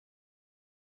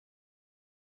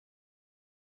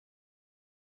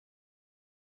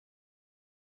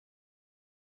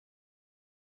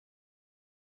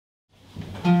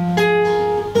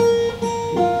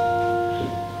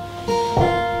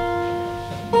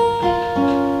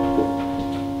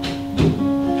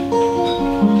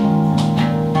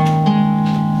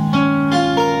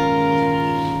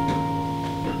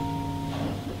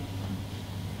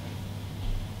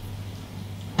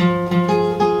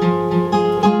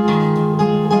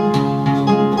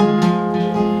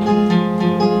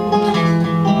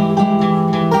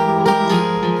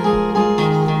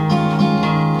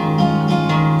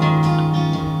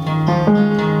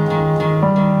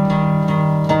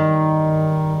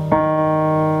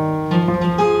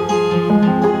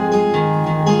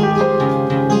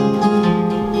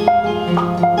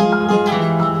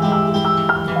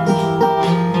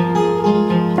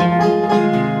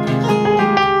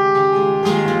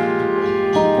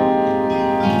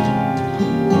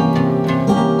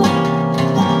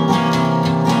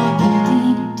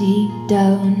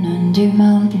Down under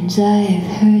mountains I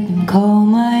have heard them call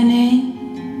my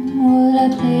name. Will I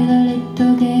play the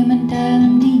little game and tell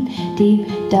them deep, deep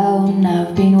down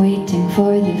I've been waiting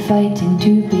for the fighting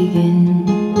to begin.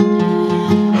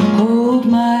 Hold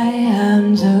my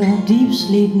hands up, deep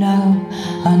sleep now,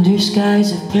 under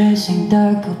skies of pressing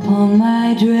dark upon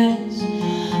my dress.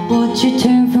 Watch it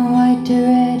turn from white to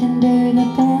red under the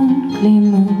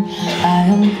bone-clean moon. I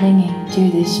am clinging to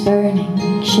this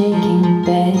burning, shaking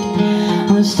bed.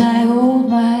 Must I hold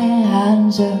my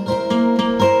hands up,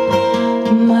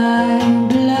 my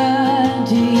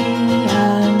bloody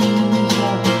hands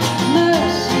up?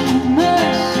 Mercy,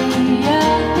 mercy,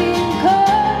 I've been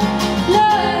caught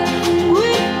lying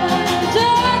with my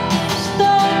darkest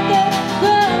thought that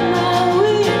found my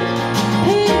wings,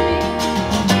 pinned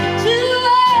me to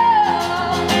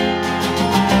hell.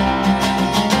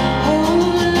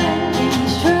 Hold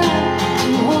lightnings, try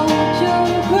to hold your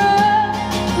ground,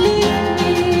 lift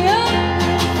me up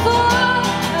before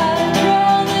I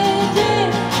drown it in.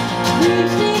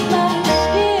 Grief take my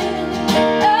skin,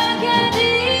 I can't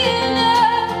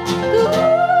enough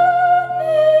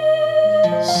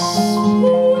goodness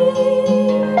speak.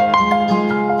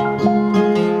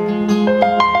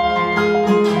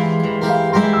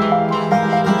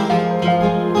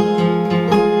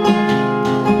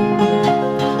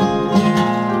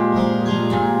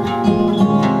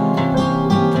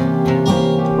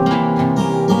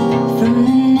 From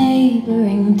the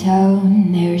neighboring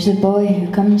town, there's a boy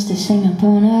who comes to sing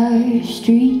upon our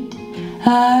street.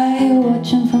 I watch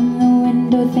him from the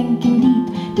window, thinking deep,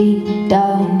 deep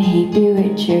down he'd be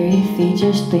richer if he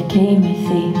just became a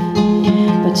thief.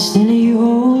 But still he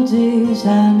holds his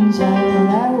hands out.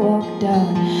 I walk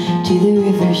down to the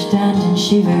river, stand and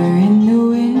shiver in the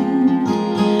wind.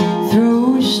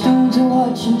 Throw stones to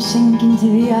watch him sink into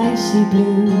the icy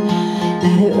blue.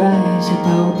 Let it rise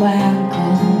about my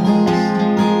ankles.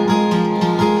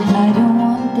 I don't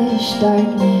want this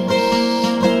darkness